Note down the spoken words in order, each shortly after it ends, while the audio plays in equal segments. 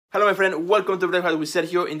Hello my friend, welcome to Breakfast with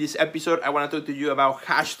Sergio. In this episode, I want to talk to you about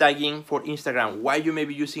hashtagging for Instagram. Why you may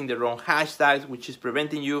be using the wrong hashtags, which is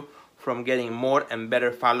preventing you from getting more and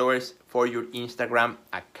better followers for your Instagram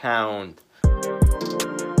account.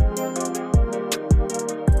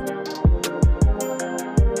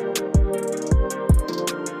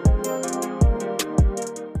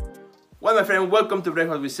 Well my friend, welcome to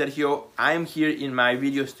Breakfast with Sergio. I'm here in my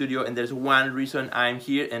video studio and there's one reason I'm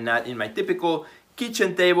here and not in my typical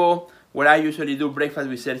kitchen table where I usually do Breakfast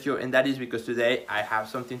with Sergio, and that is because today I have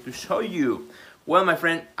something to show you. Well my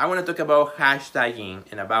friend, I want to talk about hashtagging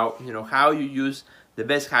and about how you use the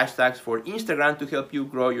best hashtags for Instagram to help you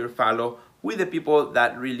grow your follow with the people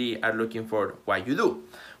that really are looking for what you do.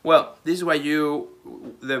 Well, this is what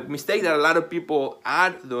the mistake that a lot of people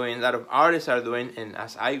are doing, a lot of artists are doing, and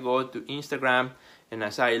as I go to Instagram and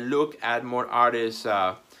as I look at more artists'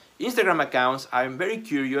 Instagram accounts, I'm very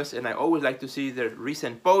curious and I always like to see their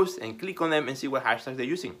recent posts and click on them and see what hashtags they're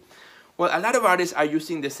using. Well, a lot of artists are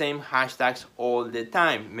using the same hashtags all the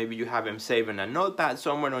time. Maybe you have them saved in a notepad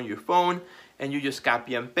somewhere on your phone and you just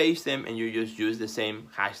copy and paste them and you just use the same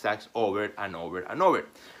hashtags over and over and over.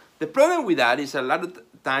 The problem with that is a lot of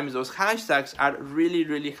times those hashtags are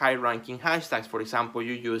really high ranking hashtags. For example,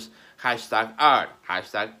 you use hashtag art,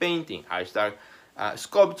 hashtag painting, hashtag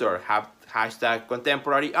sculptor, hashtag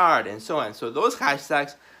contemporary art, and so on. So those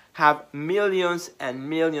hashtags have millions and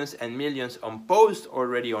millions and millions on posts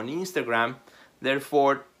already on Instagram.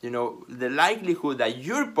 Therefore, the likelihood that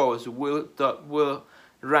your post will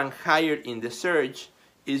rank higher in the search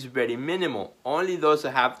is very minimal. Only those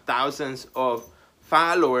that have thousands of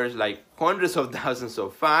followers, like hundreds of thousands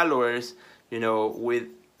of followers, with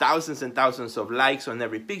thousands and thousands of likes on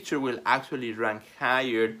every picture, will actually rank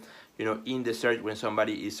higher in the search when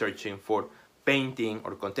somebody is searching for painting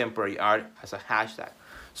or contemporary art as a hashtag.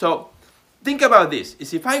 So think about this,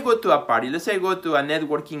 is if I go to a party, let's say I go to a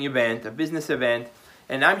networking event, a business event,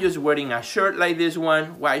 and I'm just wearing a shirt like this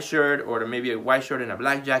one, white shirt, or maybe a white shirt and a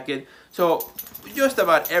black jacket. So just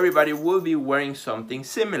about everybody will be wearing something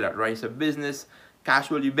similar, right? It's a business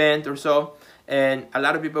casual event or so, and a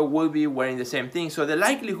lot of people will be wearing the same thing. So the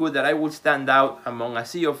likelihood that I will stand out among a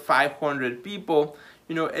sea of 500 people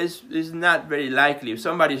is not very likely. If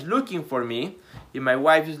somebody's looking for me, if my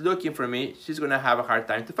wife is looking for me, she's gonna have a hard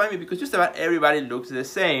time to find me because just about everybody looks the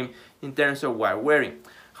same in terms of what I'm wearing.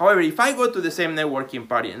 However, if I go to the same networking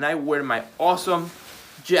party and I wear my awesome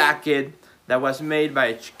jacket that was made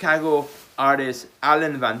by Chicago artist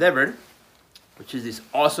Allen Van Dever, which is this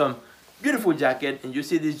awesome, beautiful jacket, and you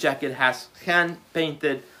see this jacket has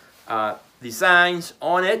hand-painted designs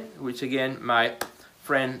on it, which again, my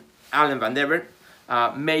friend Allen Van Dever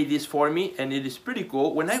made this for me, and it is pretty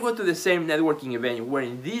cool. When I go to the same networking event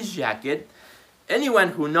wearing this jacket, anyone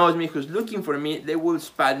who knows me, who's looking for me, they will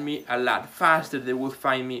spot me a lot faster. They will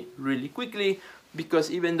find me really quickly because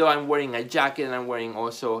even though I'm wearing a jacket and I'm wearing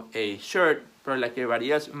also a shirt, probably like everybody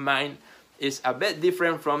else, mine is a bit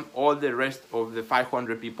different from all the rest of the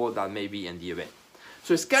 500 people that may be in the event.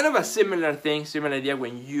 So it's kind of a similar thing, similar idea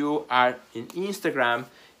when you are in Instagram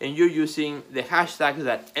and you're using the hashtags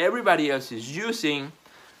that everybody else is using,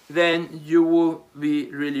 then you will be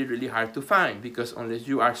really hard to find, because unless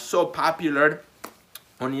you are so popular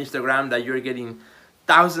on Instagram that you're getting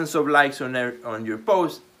thousands of likes on your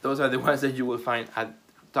post, those are the ones that you will find at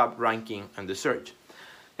top ranking on the search.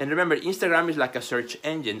 And remember, Instagram is like a search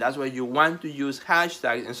engine. That's why you want to use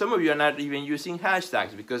hashtags. And some of you are not even using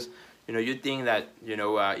hashtags because you think that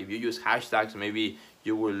if you use hashtags, maybe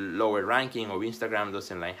you will lower ranking, or Instagram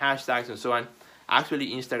doesn't like hashtags and so on. Actually,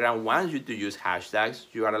 Instagram wants you to use hashtags.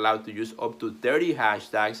 You are allowed to use up to 30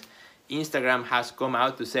 hashtags. Instagram has come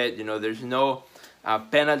out to say, there's no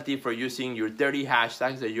penalty for using your 30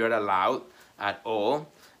 hashtags that you're allowed at all.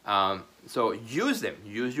 So use them,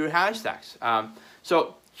 use your hashtags.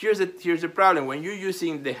 So here's the problem. When you're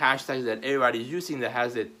using the hashtags that everybody's using that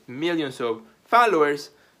has the millions of followers,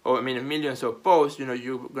 or millions of posts,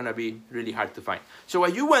 you're gonna be really hard to find. So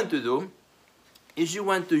what you want to do is you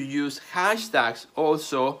want to use hashtags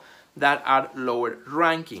also that are lower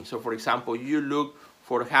ranking. So for example, you look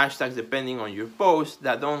for hashtags depending on your post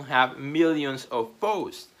that don't have millions of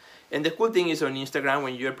posts. And the cool thing is on Instagram,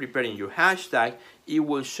 when you're preparing your hashtag, it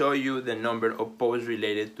will show you the number of posts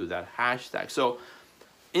related to that hashtag. So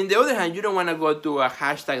on the other hand, you don't want to go to a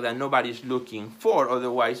hashtag that nobody's looking for,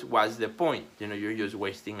 otherwise what's the point? You're just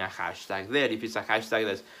wasting a hashtag there. If it's a hashtag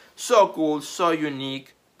that's so cool, so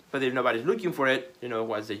unique, but if nobody's looking for it,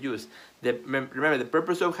 what's the use? Remember, the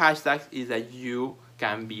purpose of hashtags is that you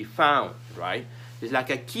can be found, right? It's like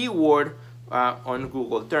a keyword on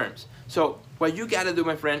Google terms. So what you gotta do,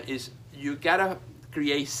 my friend, is you gotta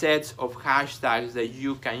create sets of hashtags that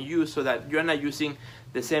you can use so that you're not using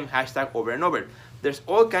the same hashtag over and over. There's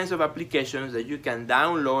all kinds of applications that you can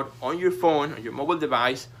download on your phone, on your mobile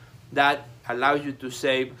device, that allows you to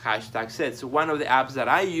save hashtag sets. So one of the apps that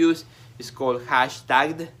I use is called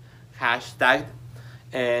Hashtagged,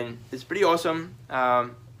 and it's pretty awesome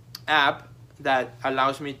app that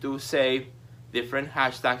allows me to save different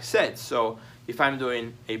hashtag sets. So if I'm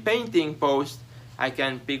doing a painting post, I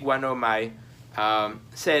can pick one of my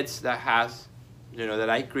sets that has, that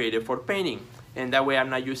I created for painting, and that way I'm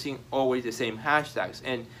not using always the same hashtags.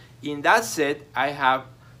 And in that set, I have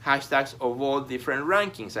hashtags of all different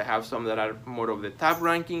rankings. I have some that are more of the top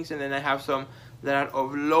rankings, and then I have some that are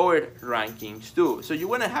of lower rankings too. So you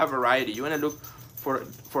want to have variety. You want to look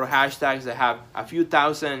for hashtags that have a few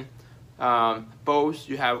thousand posts.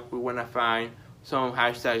 We want to find some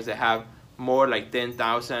hashtags that have more, like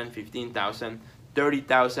 10,000, 15,000,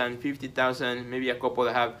 30,000, 50,000, maybe a couple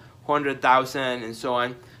that have 100,000, and so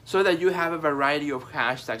on, so that you have a variety of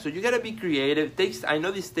hashtags. So you gotta be creative. I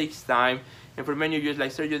know this takes time, and for many of you, it's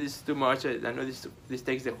like, Sergio, this is too much. I know this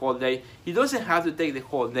takes the whole day. It doesn't have to take the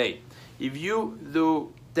whole day. If you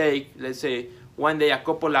do take, let's say, one day, a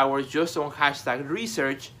couple hours just on hashtag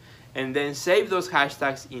research, and then save those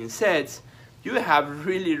hashtags in sets, you have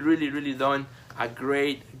really done a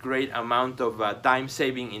great amount of time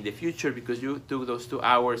saving in the future, because you took those 2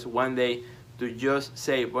 hours one day to just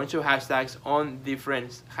save a bunch of hashtags on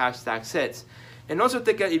different hashtag sets. And also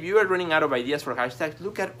if you are running out of ideas for hashtags,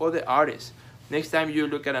 look at other artists. Next time you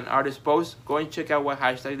look at an artist post, go and check out what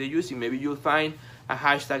hashtag they're using. Maybe you'll find a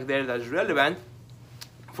hashtag there that's relevant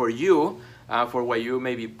for you, for what you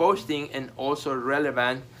may be posting, and also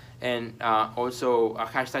relevant, and also a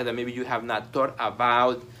hashtag that maybe you have not thought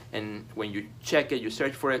about. And when you check it, you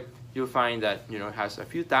search for it, you'll find that it has a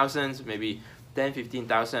few thousands, maybe 10,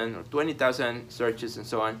 15,000 or 20,000 searches and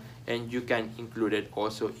so on, and you can include it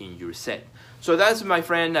also in your set. So that's, my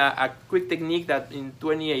friend, a quick technique that in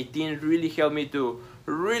 2018 really helped me to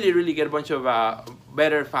really get a bunch of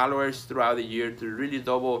better followers throughout the year, to really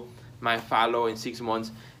double my follow in 6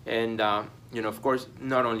 months. And of course,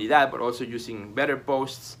 not only that, but also using better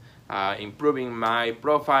posts, improving my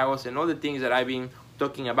profiles, and all the things that I've been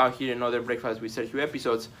talking about here in other Breakfast with Sergio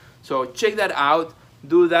episodes. So check that out.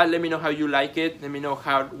 Do that. Let me know how you like it. Let me know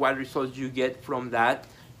what results you get from that.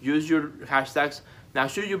 Use your hashtags. Now,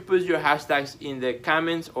 should you put your hashtags in the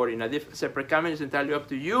comments or in a separate comment? It's entirely up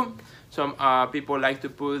to you. Some people like to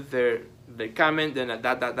put their comment, then a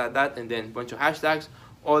dot, and then a bunch of hashtags.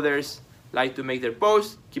 Others like to make their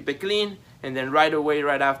post, keep it clean, and then right away,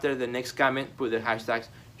 right after the next comment, put their hashtags.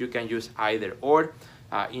 You can use either or.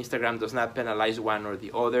 Instagram does not penalize one or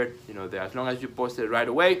the other. As long as you post it right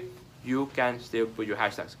away, you can still put your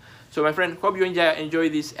hashtags. So, my friend, hope you enjoy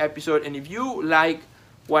this episode. And if you like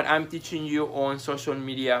what I'm teaching you on social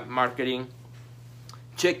media marketing,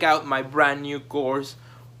 check out my brand new course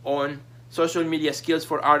on social media skills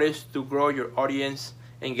for artists to grow your audience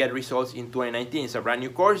and get results in 2019. It's a brand new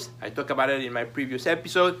course. I talked about it in my previous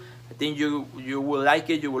episode. I think you will like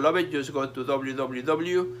it, you will love it. Just go to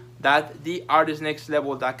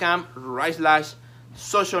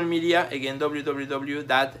www.theartistnextlevel.com/social media. Again,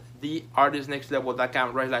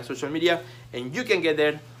 www.theartistnextlevel.com/social media, and you can get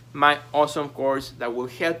there my awesome course that will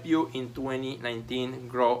help you in 2019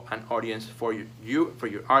 grow an audience for your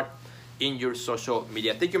art in your social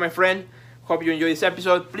media. Thank you, my friend. Hope you enjoyed this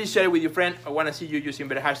episode. Please share it with your friend. I want to see you using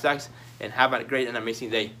better hashtags, and have a great and amazing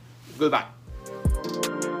day. Goodbye.